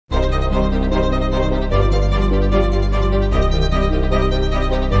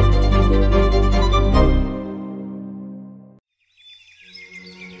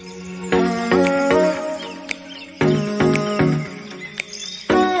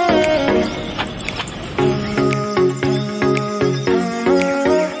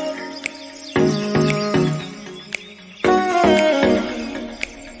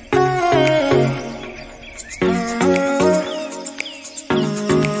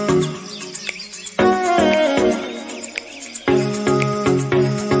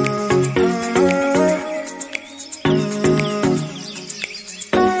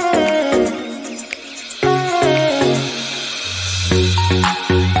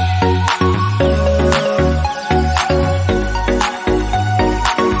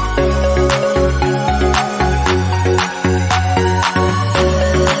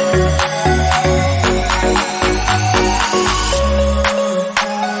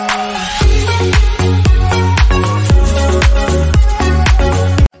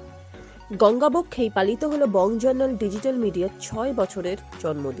গঙ্গাবক্ষেই পালিত হলো বংজর্নাল ডিজিটাল মিডিয়ার ৬ বছরের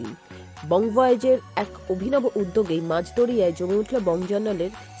জন্মদিন। বং ভয়েজের এক অভিনব উদ্যোগেই মাঝদরিয়ায় জমে উঠল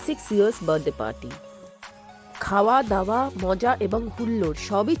বংজর্নালের 6 ইয়ার্স বার্থডে পার্টি। খাওয়া দাওয়া, মজা এবং হুল্লোড়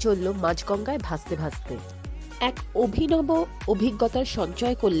সবই চলল মাঝগঙ্গায় ভাসতে ভাসতে। এক অভিনব অভিজ্ঞতার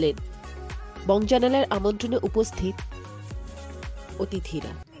সঞ্চয় করলেন বংজর্নালের আমন্ত্রণে উপস্থিত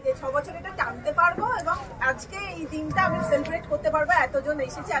অতিথিরা। 6 বছর এটা টানতে পারবো এবং আজকে এই দিনটা আমি সেলিব্রেট করতে পারবো। এতজন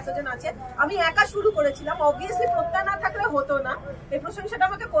এসেছে, এতজন আছে। আমি একা শুরু করেছিলাম, অবভিয়াসলি প্রত্যয় না থাকলে হতো না, এই প্রশংসাটা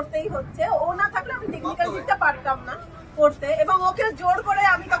আমাকে করতেই হচ্ছে। ও না থাকলে আমি টেকনিক্যাল দিকটা পারতাম না করতে, এবং ওকে জোর করে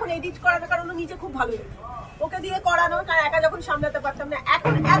আমি তখন এডিট করানো, কারণ ও নিজে খুব ভালো লেগে ওকে দিয়ে করানো, কারণ একা যখন সামলাতে পারতাম না।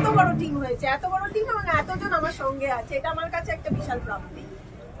 এখন এত বড় টিম হয়েছে, এত বড় টিম এবং এতজন আমার সঙ্গে আছে, এটা আমার কাছে একটা বিশাল প্রাপ্তি।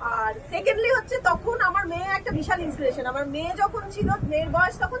 আর সেকেন্ডলি হচ্ছে, তখন আমার মেয়ে একটা বিশাল ইন্সপিরেশন। আমার মেয়ে যখন ছিল, মেয়ের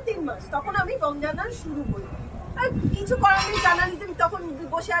বয়স তখন 3 মাস, তখন আমি বংজর্নাল শুরু করি। আর কিছু করার নেই, জার্নালিজম তখন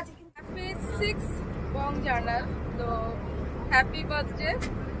বসে আছি। হ্যাপি 6 বংজর্নাল, তো হ্যাপি বার্থডে।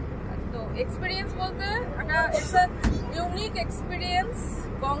 তো এক্সপিরিয়েন্স বলতে একটা it's a unique experience.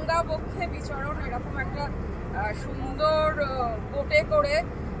 Ganga বক্ষে বিচরণ, এরকম একটা সুন্দর বোটে করে,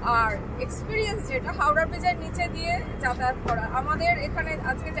 আর এক্সপিরিয়েন্স যেটা হাওড়া ব্রিজের নিচে দিয়ে যাতায়াত করা। আমাদের এখানে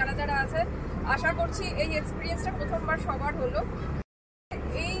আজকে যারা যারা আছে, আশা করছি এই এক্সপিরিয়েন্সটা প্রথমবার সবার হলো।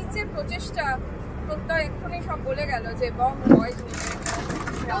 এই যে প্রচেষ্টা, প্রত্যয় এক্ষুনি সব বলে গেল যে বং ভয়েজ,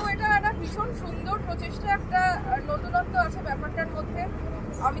 তো এটা একটা ভীষণ সুন্দর প্রচেষ্টা, একটা নতুনত্ব আছে ব্যাপারটার মধ্যে।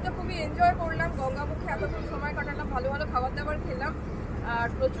 আমি তো খুবই এনজয় করলাম গঙ্গাবক্ষে, এতক্ষণ সময় কাটালাম, ভালো ভালো খাবার দাবার খেলাম, আর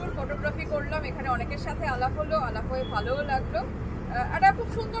প্রচুর ফটোগ্রাফি করলাম। এখানে অনেকের সাথে আলাপ হলো, আলাপ হয়ে ভালোও লাগলো। একটা খুব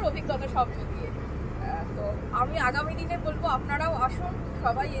সুন্দর অভিজ্ঞতা সব মিলিয়ে। তো আমি আগামী দিনে বলবো আপনারাও আসুন,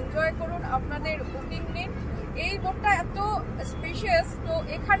 সবাই এনজয় করুন, আপনাদের বুকিং নিন। এই বোটটা এত স্পেশিয়াস, তো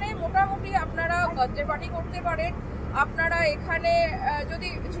এখানে মোটামুটি আপনারা বার্থডে পার্টি করতে পারেন, আপনারা এখানে যদি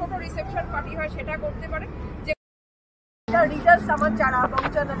ছোট রিসেপশন পার্টি হয় সেটা করতে পারেন। রিডার্স আমার যারা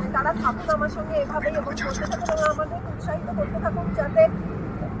বংজর্নালে, তারা থাকুন আমার সঙ্গে এভাবেই এবং করতে থাকুন এবং আমাদের উৎসাহিত করতে থাকুন যাতে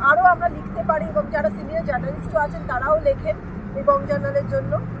আরও আমরা লিখতে পারি, এবং যারা সিনিয়র জার্নালিস্টও আছেন তারাও লেখেন এই বংজর্নালের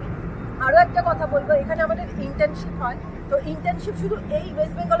জন্য। আরও একটা কথা বলবো, এখানে আমাদের ইন্টার্নশিপ হয়। তো ইন্টার্নশিপ শুধু এই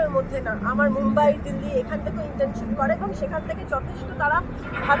ওয়েস্ট বেঙ্গলের মধ্যে না, আমার মুম্বাই, দিল্লি এখান থেকেও ইন্টার্নশিপ করে, এবং সেখান থেকে যথেষ্ট তারা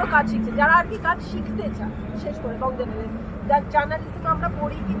ভালো কাজ শিখছে, যারা আর কি কাজ শিখতে চায়। বিশেষ করে বংজর্নালে জার্নালিজম আমরা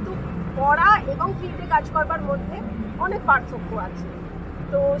পড়ি, কিন্তু পড়া এবং ফিল্ডে কাজ করবার মধ্যে অনেক পার্থক্য আছে।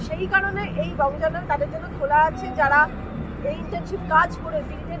 তো সেই কারণে এই বংজর্নাল তাদের জন্য খোলা আছে, যারা এই ইন্টার্নশিপ কাজ করে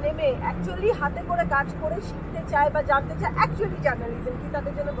ফিল্ডে নেমে অ্যাকচুয়ালি হাতে করে কাজ করে শিখতে চায় বা জানতে চায় অ্যাকচুয়ালি জার্নালিজম কি,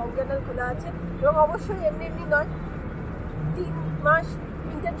 তাদের জন্য বংজর্নাল খোলা আছে। এবং অবশ্যই এমনি এমনি নয়, 3 মাস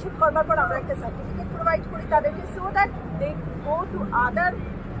ইন্টার্নশিপ করবার পর আমরা একটা সার্টিফিকেট প্রোভাইড করি তাদেরকে, so that they go to other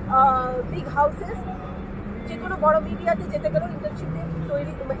big houses. যে কোনো বড় মিডিয়াতে যেতে গেলেও ইন্টার্নশিপ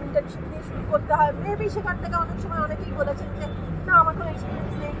দিয়ে শুরু করতে হয়। মেবি সেখান থেকে অনেক সময় অনেকেই বলেছেন যে না, আমার কোনো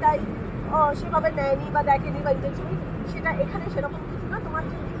এক্সপিরিয়েন্স নেই, তাই সেভাবে নেয়নি বা দেখেনি বা ইন্টার্নশিপ। সেটা এখানে সেরকম কিছু না, তোমার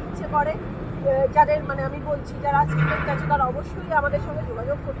যদি ইচ্ছে করে, যাদের মানে আমি বলছি যারা স্টুডেন্ট আছে, তারা অবশ্যই আমাদের সঙ্গে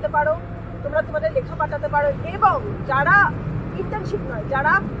যোগাযোগ করতে পারো, তোমরা তোমাদের লেখা পাঠাতে পারো। এবং যারা ইন্টার্নশিপ নয়,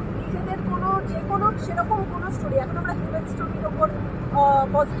 যারা নিজেদের যে কোনো সেরকম কোনো স্টোরি, এখন আমরা হিউম্যান স্টোরির ওপর,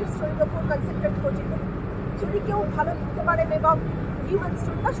 পজিটিভ স্টোরির ওপর কনসেন্ট্রেট করছি, যদি কেউ ভালো লিখতে পারেন এবং হিউম্যান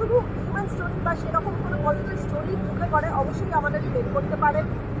স্টোরি বা শুধু হিউম্যান স্টোরি বা সেরকম কোনো পজিটিভ স্টোরি চোখে করে, অবশ্যই আমাদের মেল করতে পারেন।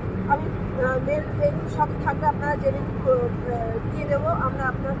 আমি মেল সব থাকবে, আপনারা জেনে দিয়ে দেবো, আমরা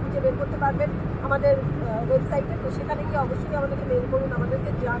আপনারা খুঁজে বের করতে পারবেন আমাদের ওয়েবসাইটে। তো সেখানে গিয়ে অবশ্যই আমাদেরকে মেল করুন,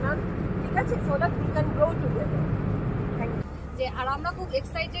 আমাদেরকে জানান, ঠিক আছে? So that we can grow together. Thank you. আর আমরা খুব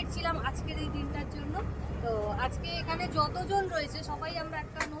এক্সাইটেড ছিলাম আজকের এই দিনটার জন্য। তো আজকে এখানে যতজন রয়েছে সবাই আমরা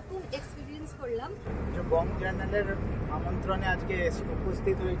একটা নতুন এক্সপিরিয়েন্স করলাম। যে বং জার্নালের আমন্ত্রণে আজকে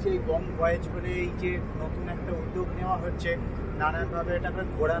উপস্থিত হয়েছে এই বং ভয়েজ বলে এই যে নতুন একটা উদ্যোগ নেওয়া হচ্ছে, নানানভাবে এটাকে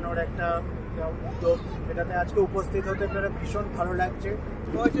ঘোরানোর একটা উদ্যোগ, এটাতে আজকে উপস্থিত হতে পেরে ভীষণ ভালো লাগছে।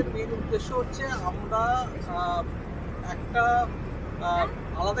 ভয়েজের মেন উদ্দেশ্য হচ্ছে আমরা একটা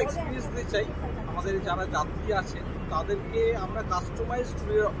আলাদা এক্সপিরিয়েন্স দিতে চাই। আমাদের যারা যাত্রী আছেন তাদেরকে আমরা কাস্টমাইজ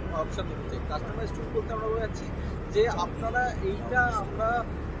ট্যুরের অপশান দিতে চাই। কাস্টমাইজ ট্যুর বলতে আমরা বোঝাচ্ছি যে আপনারা এইটা আমরা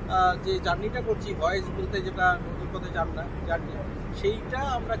যে জার্নিটা করছি, ভয়েজ বলতে যেটা নদীর পথে জার্নি, সেইটা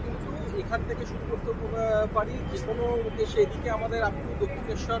আমরা কিন্তু এখান থেকে শুরু করতে পারি যে কোনো উদ্দেশ্যে। এদিকে আমাদের আপনি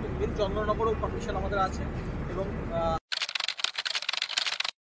দক্ষিণেশ্বর, ইভেন চন্দ্রনগরও পারমিশন আমাদের আছে। এবং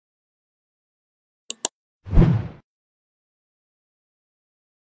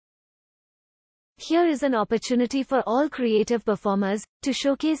Here is an opportunity for all creative performers to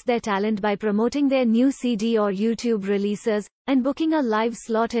showcase their talent by promoting their new CD or YouTube releases and booking a live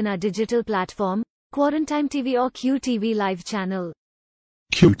slot in our digital platform, Quarantine TV or QTV Live channel.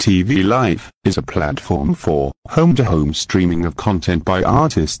 QTV Live is a platform for home-to-home streaming of content by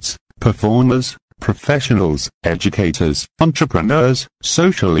artists, performers, professionals, educators, entrepreneurs,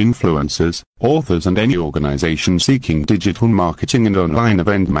 social influencers, authors and any organization seeking digital marketing and online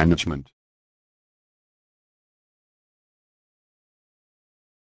event management.